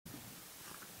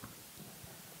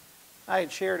I had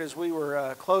shared as we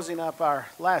were closing up our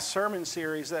last sermon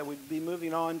series that we'd be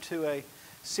moving on to a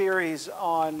series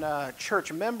on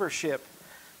church membership.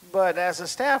 But as a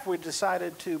staff, we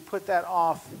decided to put that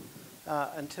off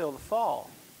until the fall.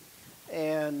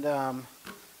 And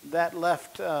that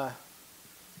left us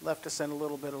in a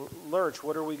little bit of lurch.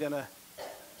 What are we going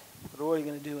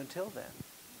to do until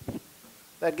then?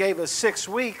 That gave us 6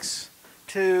 weeks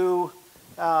to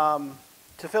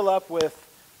fill up with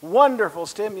wonderful,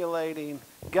 stimulating,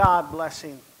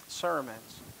 God-blessing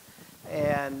sermons.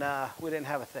 And we didn't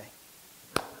have a thing.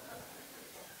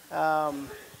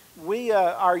 We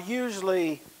are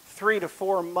usually 3 to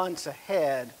 4 months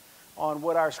ahead on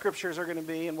what our scriptures are going to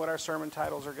be and what our sermon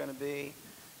titles are going to be.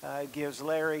 It gives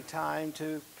Larry time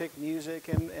to pick music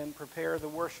and prepare the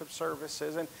worship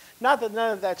services. And not that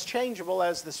none of that's changeable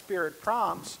as the Spirit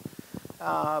prompts,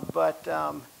 but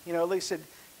at least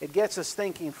it gets us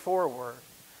thinking forward.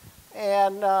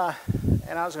 And I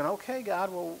was going, okay,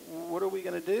 God, well, what are we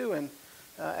going to do? And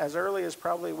as early as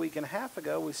probably a week and a half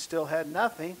ago, we still had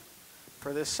nothing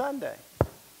for this Sunday.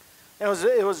 And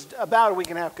it was about a week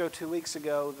and a half ago, 2 weeks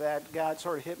ago, that God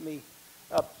sort of hit me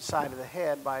upside of the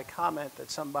head by a comment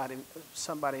that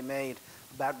somebody made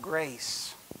about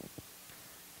grace.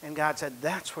 And God said,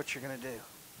 that's what you're going to do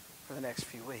for the next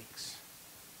few weeks.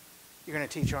 You're going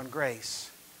to teach on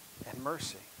grace and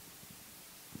mercy.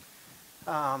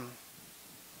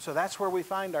 So that's where we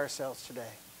find ourselves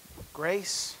today.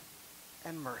 Grace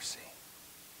and mercy.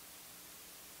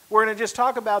 We're going to just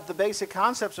talk about the basic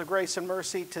concepts of grace and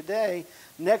mercy today.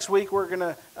 Next week we're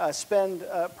going to spend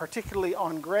particularly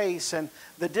on grace and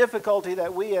the difficulty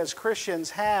that we as Christians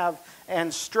have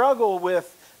and struggle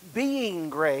with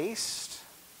being graced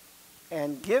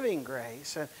and giving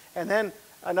grace. And then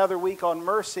another week on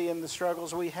mercy and the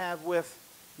struggles we have with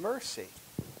mercy.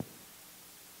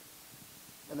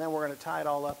 And then we're going to tie it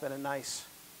all up in a nice,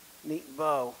 neat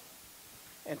bow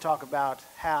and talk about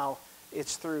how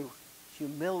it's through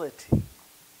humility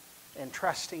and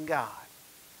trusting God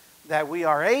that we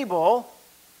are able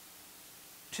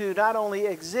to not only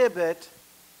exhibit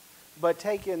but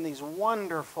take in these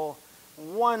wonderful,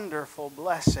 wonderful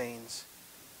blessings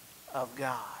of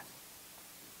God.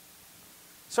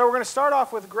 So we're going to start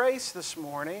off with grace this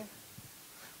morning.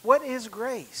 What is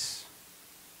grace?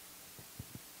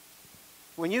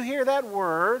 When you hear that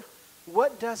word,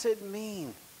 what does it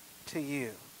mean to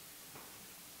you?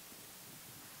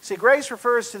 See, grace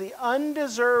refers to the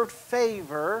undeserved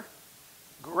favor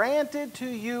granted to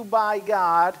you by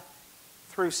God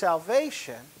through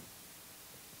salvation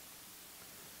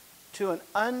to an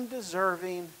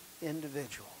undeserving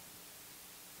individual.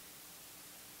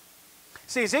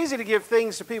 See, it's easy to give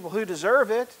things to people who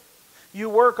deserve it. You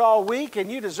work all week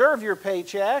and you deserve your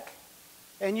paycheck,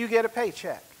 and you get a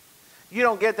paycheck. You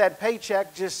don't get that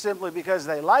paycheck just simply because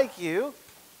they like you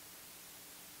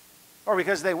or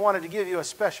because they wanted to give you a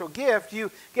special gift.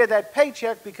 You get that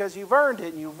paycheck because you've earned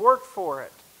it and you've worked for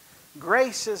it.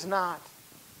 Grace is not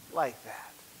like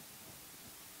that.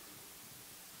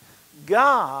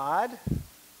 God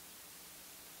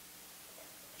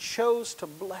chose to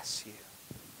bless you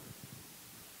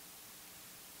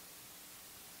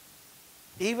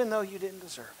even though you didn't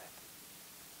deserve it.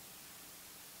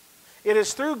 It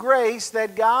is through grace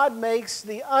that God makes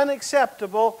the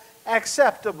unacceptable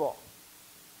acceptable.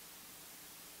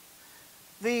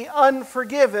 The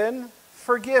unforgiven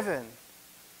forgiven.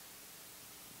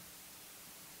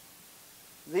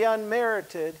 The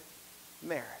unmerited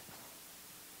merit.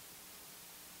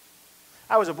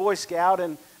 I was a Boy Scout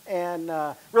and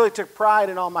really took pride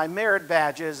in all my merit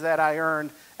badges that I earned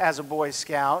as a Boy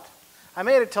Scout. I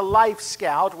made it to Life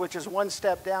Scout, which is one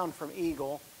step down from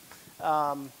Eagle.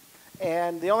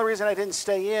 And the only reason I didn't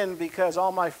stay in because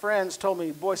all my friends told me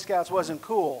Boy Scouts wasn't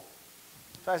cool.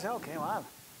 So I said, okay, well,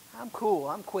 I'm cool.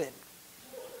 I'm quitting.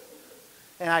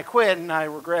 And I quit, and I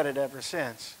regret it ever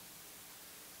since.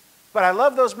 But I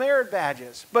love those merit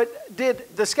badges. But did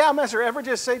the Scoutmaster ever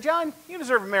just say, John, you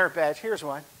deserve a merit badge. Here's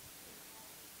one.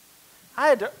 I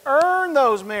had to earn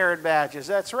those merit badges.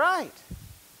 That's right.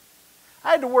 I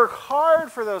had to work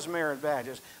hard for those merit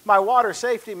badges. My water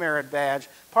safety merit badge,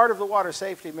 part of the water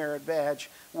safety merit badge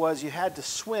was you had to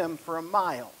swim for a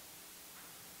mile.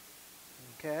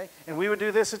 Okay? And we would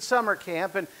do this at summer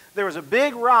camp, and there was a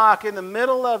big rock in the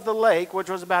middle of the lake, which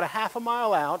was about a half a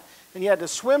mile out, and you had to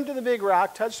swim to the big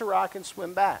rock, touch the rock, and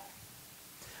swim back.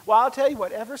 Well, I'll tell you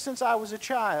what, ever since I was a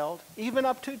child, even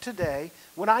up to today,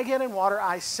 when I get in water,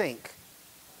 I sink.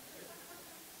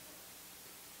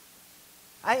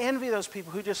 I envy those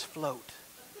people who just float.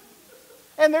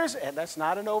 And that's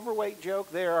not an overweight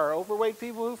joke. There are overweight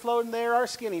people who float, and there are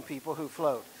skinny people who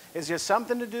float. It's just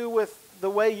something to do with the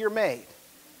way you're made.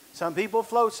 Some people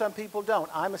float, some people don't.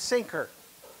 I'm a sinker.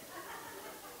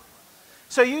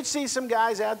 So you'd see some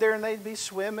guys out there and they'd be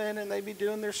swimming and they'd be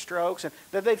doing their strokes, and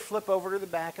then they'd flip over to the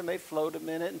back and they'd float a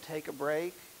minute and take a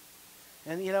break.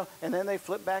 And and then they'd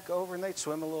flip back over and they'd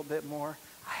swim a little bit more.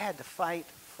 I had to fight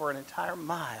for an entire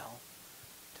mile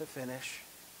to finish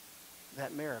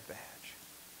that merit badge.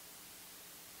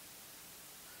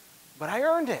 But I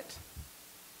earned it.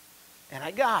 And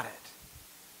I got it.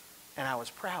 And I was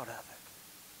proud of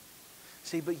it.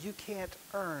 See, but you can't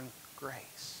earn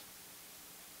grace.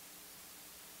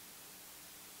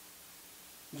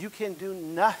 You can do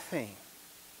nothing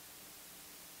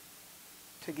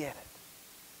to get it.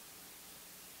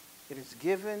 It is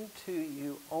given to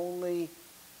you only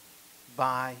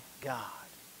by God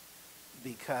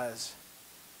because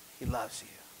He loves you.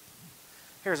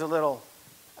 Here's a little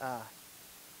an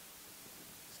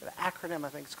acronym. I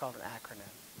think it's called an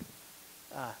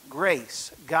acronym.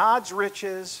 GRACE, God's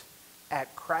riches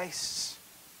at Christ's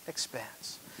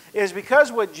expense. It is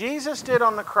because what Jesus did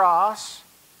on the cross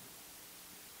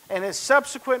and His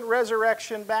subsequent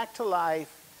resurrection back to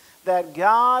life that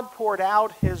God poured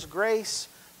out His grace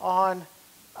on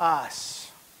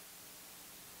us.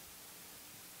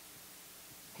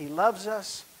 He loves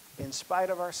us in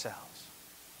spite of ourselves.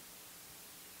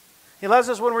 He loves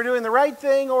us when we're doing the right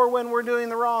thing or when we're doing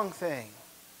the wrong thing.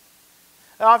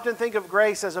 I often think of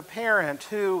grace as a parent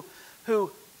who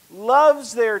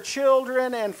loves their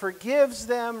children and forgives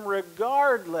them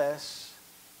regardless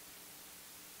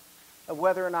of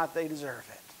whether or not they deserve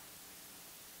it.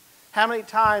 How many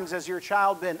times has your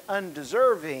child been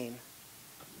undeserving,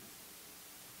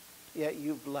 yet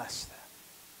you've blessed them?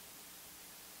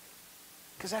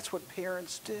 Because that's what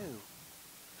parents do.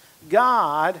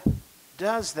 God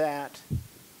does that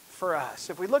for us.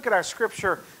 If we look at our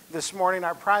scripture this morning,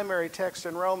 our primary text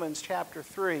in Romans chapter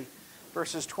 3,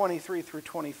 verses 23 through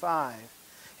 25,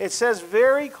 it says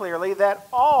very clearly that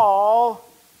all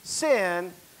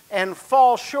sin and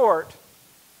fall short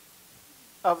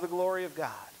of the glory of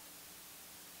God.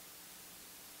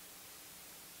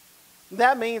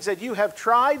 That means that you have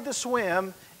tried to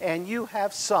swim and you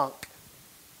have sunk.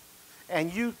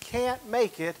 And you can't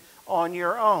make it on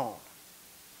your own.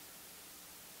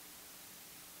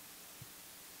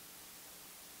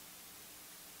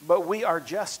 But we are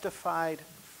justified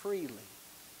freely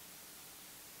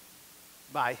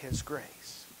by His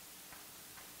grace.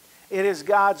 It is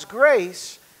God's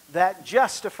grace that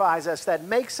justifies us, that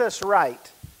makes us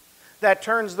right, that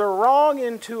turns the wrong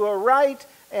into a right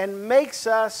and makes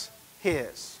us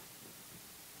His.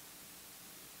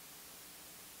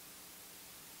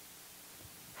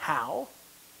 How?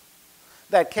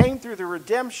 That came through the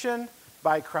redemption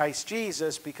by Christ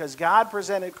Jesus, because God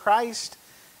presented Christ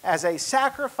as a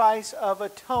sacrifice of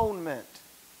atonement.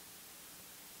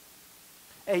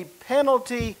 A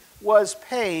penalty was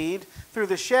paid through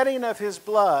the shedding of His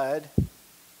blood,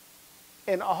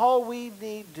 and all we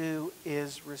need do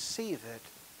is receive it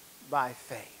by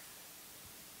faith.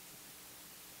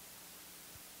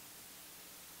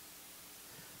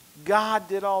 God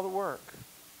did all the work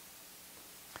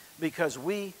because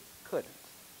we couldn't.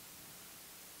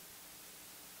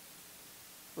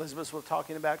 Elizabeth was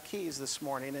talking about keys this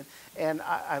morning, and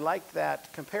I liked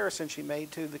that comparison she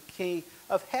made to the key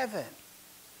of heaven.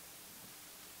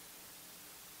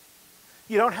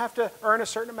 You don't have to earn a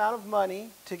certain amount of money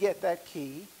to get that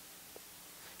key.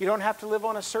 You don't have to live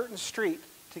on a certain street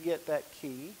to get that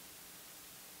key.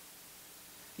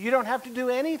 You don't have to do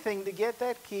anything to get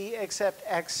that key except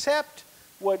accept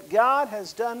what God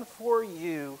has done for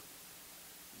you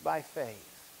by faith.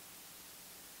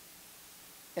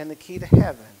 And the key to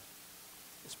heaven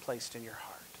is placed in your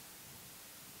heart.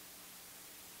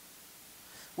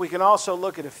 We can also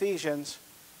look at Ephesians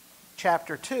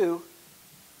chapter 2,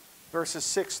 verses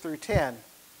 6 through 10,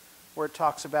 where it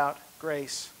talks about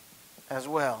grace as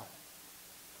well.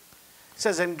 It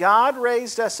says, "And God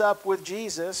raised us up with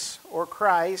Jesus, or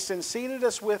Christ, and seated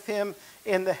us with Him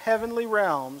in the heavenly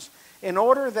realms, in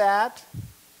order that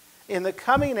in the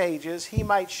coming ages He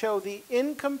might show the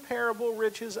incomparable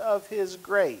riches of His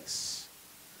grace,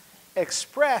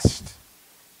 expressed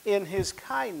in His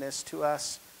kindness to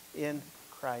us in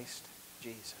Christ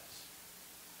Jesus."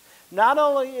 Not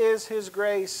only is His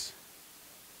grace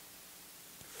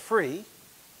free,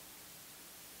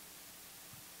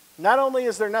 not only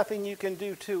is there nothing you can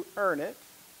do to earn it,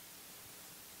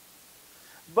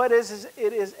 but it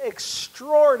is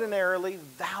extraordinarily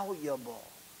valuable.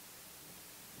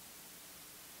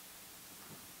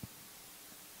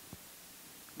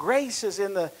 Grace is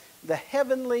in the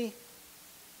heavenly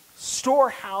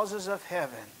storehouses of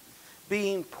heaven,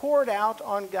 being poured out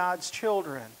on God's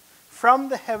children from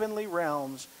the heavenly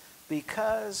realms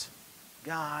because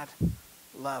God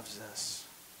loves us.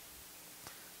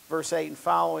 Verse 8 and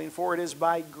following, for it is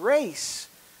by grace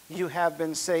you have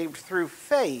been saved through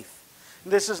faith.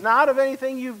 This is not of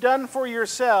anything you've done for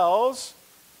yourselves.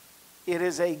 It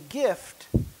is a gift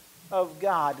of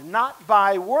God, not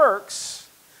by works,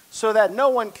 so that no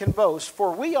one can boast.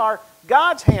 For we are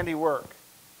God's handiwork,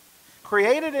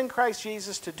 created in Christ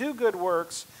Jesus to do good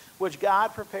works, which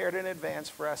God prepared in advance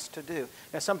for us to do.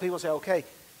 Now some people say, okay,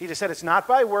 he just said it's not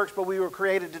by works, but we were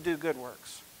created to do good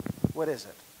works. What is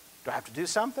it? Do I have to do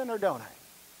something or don't I?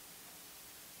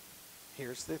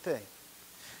 Here's the thing.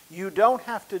 You don't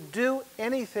have to do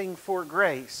anything for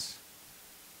grace.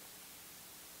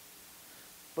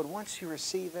 But once you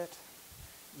receive it,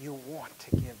 you want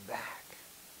to give back.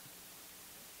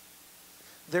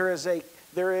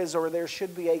 There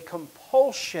should be a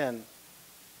compulsion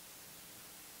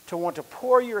to want to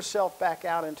pour yourself back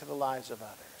out into the lives of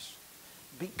others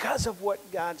because of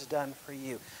what God's done for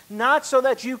you. Not so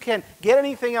that you can get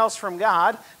anything else from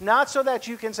God, not so that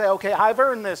you can say, okay, I've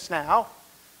earned this now.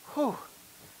 Whew,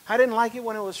 I didn't like it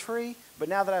when it was free, but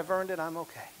now that I've earned it, I'm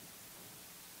okay.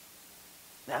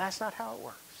 Now that's not how it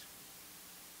works.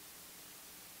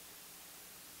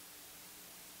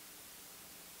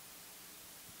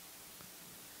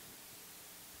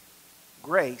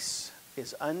 Grace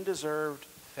is undeserved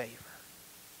favor.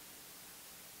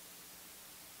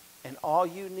 And all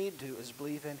you need to do is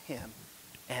believe in Him,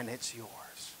 and it's yours.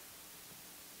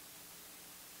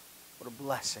 What a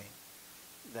blessing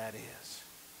that is.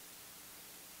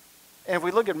 And if we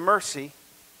look at mercy,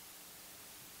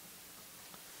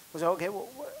 we say, okay, well,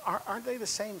 aren't they the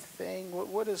same thing?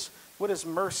 What is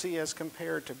mercy as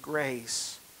compared to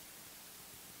grace?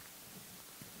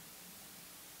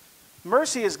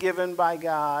 Mercy is given by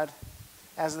God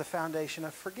as the foundation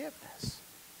of forgiveness.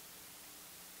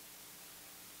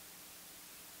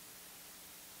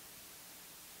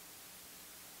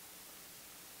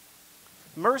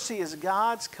 Mercy is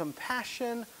God's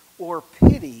compassion or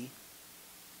pity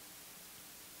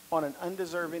on an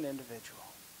undeserving individual.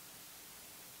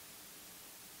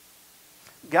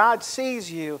 God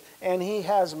sees you and He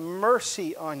has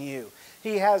mercy on you.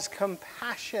 He has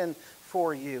compassion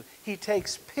for you. He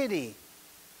takes pity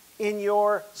in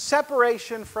your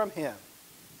separation from Him.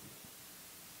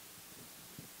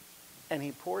 And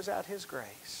He pours out His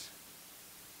grace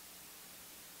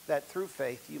that through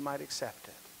faith you might accept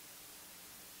it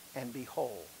and be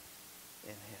whole in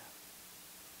Him.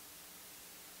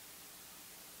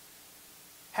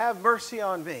 Have mercy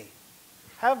on me.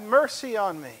 Have mercy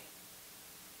on me.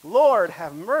 Lord,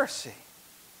 have mercy.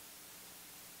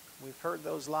 We've heard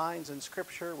those lines in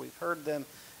Scripture. We've heard them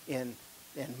in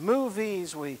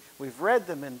movies. We've read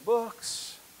them in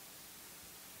books.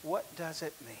 What does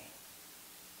it mean?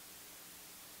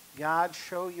 God,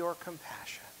 show your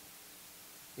compassion,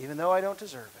 even though I don't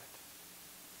deserve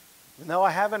it, even though I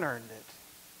haven't earned it.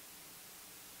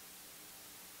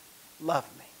 Love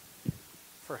me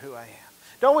for who I am.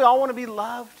 Don't we all want to be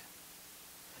loved?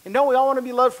 And don't we all want to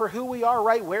be loved for who we are,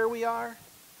 right where we are?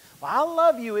 Well, I'll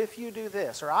love you if you do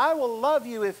this. Or I will love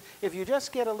you if you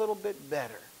just get a little bit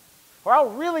better. Or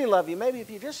I'll really love you maybe if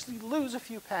you just lose a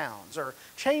few pounds. Or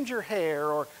change your hair.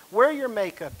 Or wear your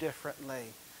makeup differently.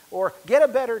 Or get a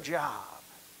better job.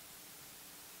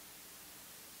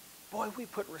 Boy, we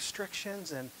put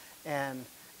restrictions and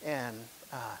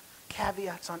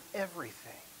caveats on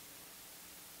everything.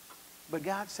 But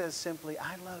God says simply,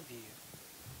 I love you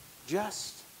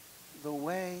just the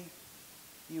way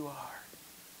you are.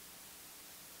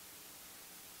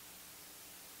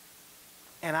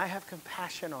 And I have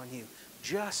compassion on you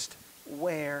just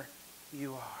where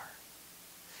you are.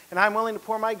 And I'm willing to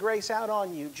pour my grace out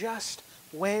on you just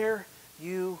where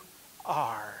you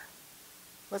are.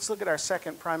 Let's look at our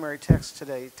second primary text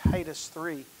today, Titus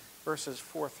 3, verses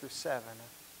 4 through 7.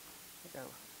 Let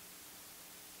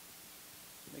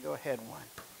me go ahead one.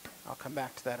 I'll come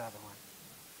back to that other one.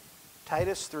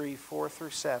 Titus 3, 4 through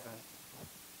 7.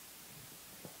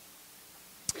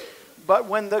 But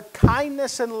when the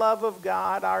kindness and love of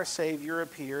God, our Savior,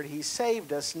 appeared, He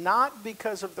saved us not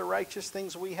because of the righteous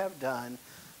things we have done,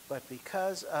 but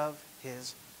because of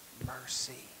His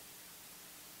mercy.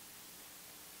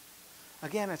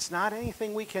 Again, it's not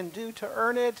anything we can do to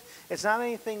earn it. It's not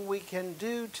anything we can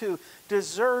do to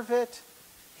deserve it.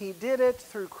 He did it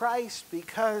through Christ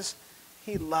because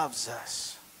He loves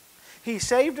us. He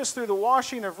saved us through the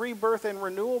washing of rebirth and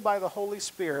renewal by the Holy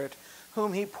Spirit,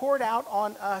 whom He poured out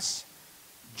on us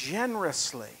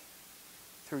generously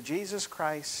through Jesus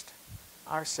Christ,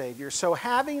 our Savior. So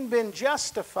having been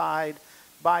justified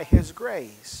by his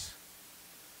grace,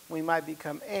 we might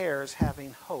become heirs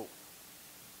having hope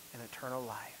in eternal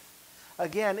life.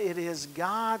 Again, it is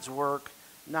God's work,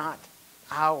 not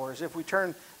ours. If we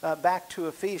turn back to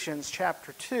Ephesians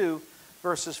chapter 2,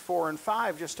 verses 4 and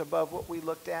 5, just above what we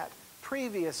looked at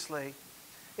previously,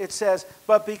 it says,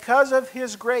 "But because of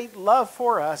his great love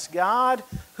for us, God,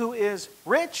 who is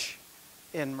rich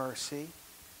in mercy,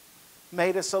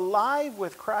 made us alive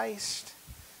with Christ,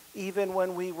 even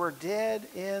when we were dead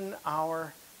in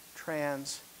our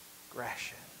transgressions.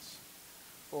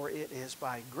 For it is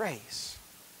by grace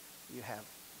you have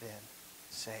been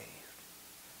saved."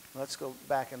 Let's go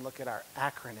back and look at our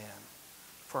acronym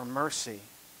for mercy.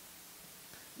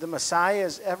 The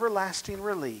Messiah's everlasting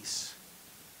release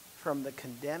from the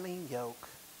condemning yoke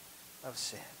of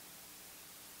sin.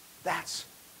 That's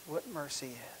what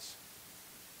mercy is.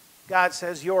 God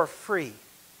says, you're free.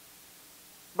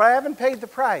 But I haven't paid the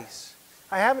price.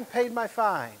 I haven't paid my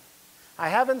fine. I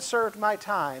haven't served my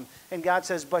time. And God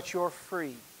says, but you're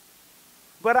free.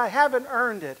 But I haven't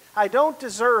earned it. I don't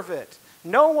deserve it.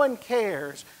 No one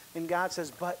cares. And God says,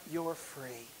 but you're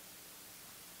free.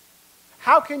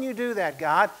 How can you do that,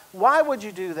 God? Why would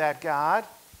you do that, God?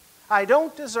 I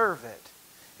don't deserve it.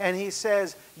 And he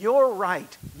says, you're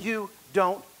right. You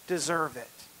don't deserve it.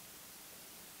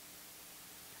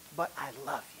 But I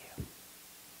love you.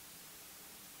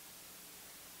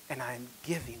 And I'm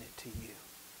giving it to you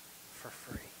for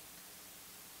free.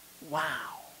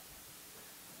 Wow.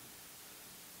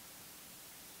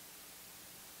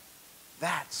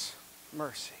 That's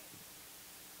mercy.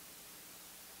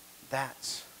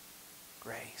 That's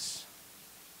grace.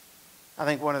 I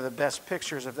think one of the best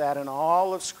pictures of that in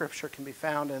all of Scripture can be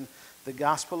found in the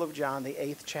Gospel of John, the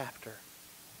 8th chapter.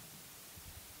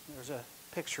 There's a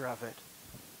picture of it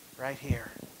right here.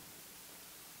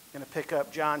 I'm going to pick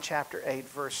up John chapter 8,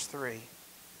 verse 3. It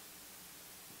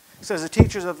says, the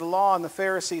teachers of the law and the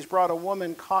Pharisees brought a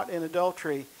woman caught in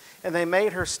adultery, and they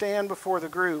made her stand before the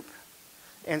group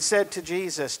and said to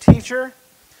Jesus, "Teacher,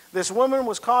 this woman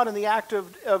was caught in the act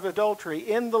of adultery.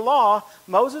 In the law,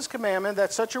 Moses commanded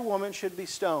that such a woman should be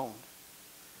stoned.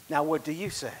 Now what do you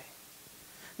say?"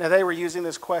 Now they were using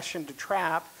this question to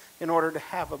trap in order to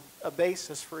have a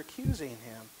basis for accusing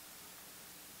him.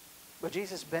 But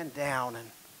Jesus bent down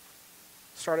and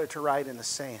started to write in the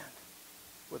sand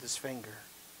with his finger.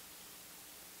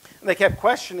 And they kept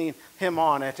questioning him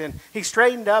on it. And he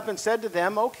straightened up and said to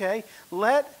them, "Okay,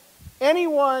 let any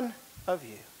one of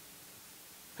you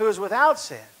who is without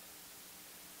sin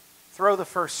throw the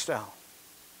first stone."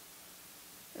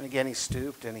 And again he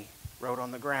stooped and he wrote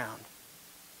on the ground.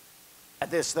 At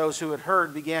this, those who had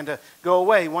heard began to go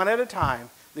away one at a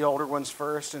time, the older ones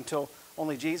first, until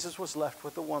only Jesus was left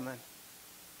with the woman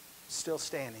still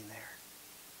standing there.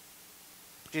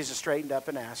 Jesus straightened up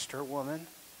and asked her, "Woman,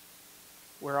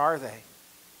 where are they?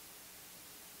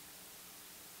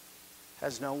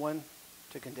 Has no one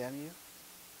to condemn you?"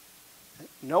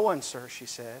 "No one, sir," she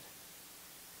said.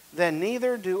 "Then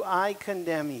neither do I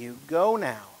condemn you. Go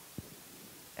now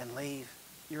and leave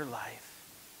your life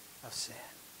of sin."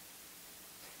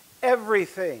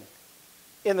 Everything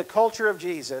in the culture of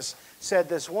Jesus said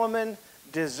this woman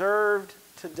deserved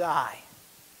to die.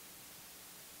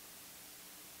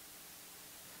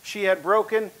 She had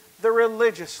broken the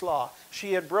religious law.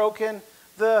 She had broken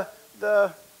the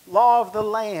law of the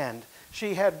land.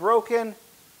 She had broken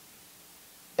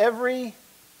every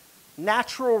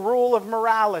natural rule of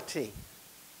morality.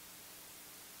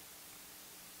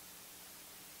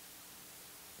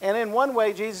 And in one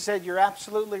way, Jesus said, you're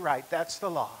absolutely right. That's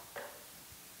the law.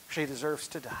 She deserves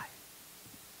to die.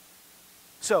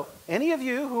 So, any of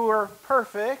you who are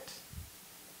perfect,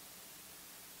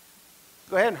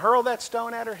 go ahead and hurl that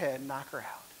stone at her head and knock her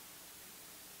out.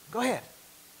 Go ahead.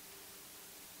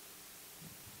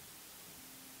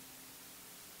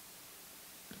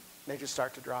 They just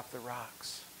start to drop the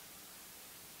rocks.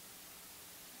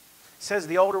 It says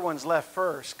the older ones left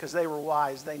first because they were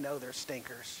wise. They know they're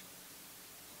stinkers.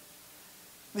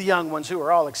 The young ones who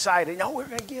are all excited, "No, we're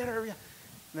going to get her." And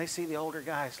they see the older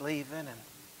guys leaving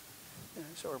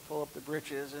and sort of pull up the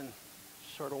britches and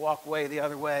sort of walk away the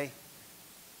other way.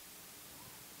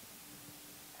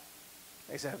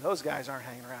 They said, if those guys aren't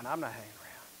hanging around, I'm not hanging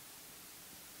around.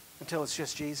 Until it's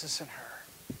just Jesus and her.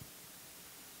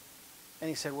 And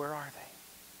he said, "Where are they?"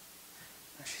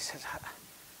 And she says,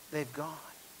 "They've gone."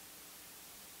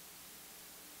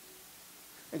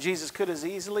 And Jesus could as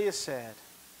easily have said,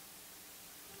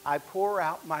 "I pour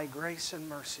out my grace and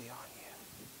mercy on you.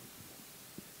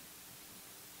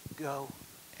 Go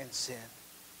and sin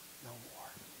no more."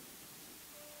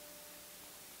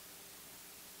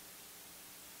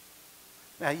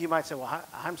 Now you might say, well,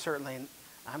 I'm certainly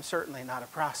not a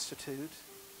prostitute.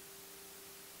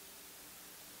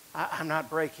 I'm not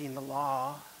breaking the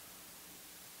law.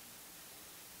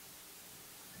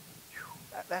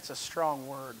 That's a strong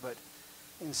word, but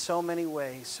in so many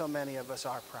ways, so many of us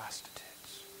are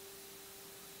prostitutes.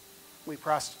 We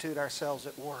prostitute ourselves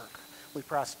at work. We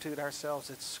prostitute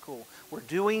ourselves at school. We're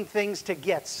doing things to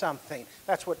get something.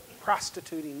 That's what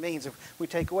prostituting means. If we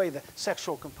take away the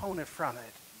sexual component from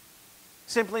it,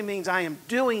 simply means I am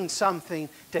doing something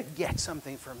to get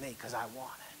something for me because I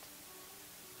want it.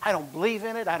 I don't believe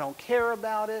in it. I don't care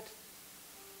about it.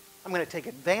 I'm going to take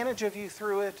advantage of you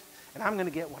through it, and I'm going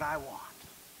to get what I want.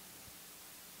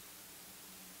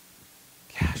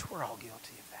 Gosh, we're all guilty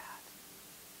of that,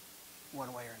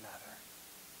 one way or another.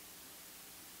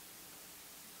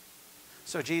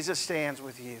 So Jesus stands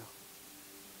with you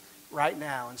right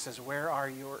now and says, where are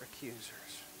your accusers?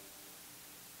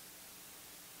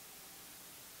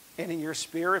 And in your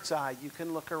spirit's eye, you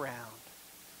can look around,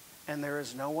 and there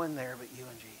is no one there but you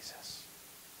and Jesus.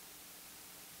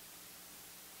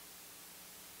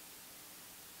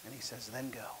 And he says, then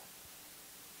go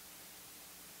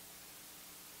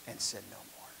and sin no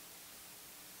more.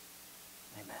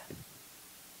 Amen.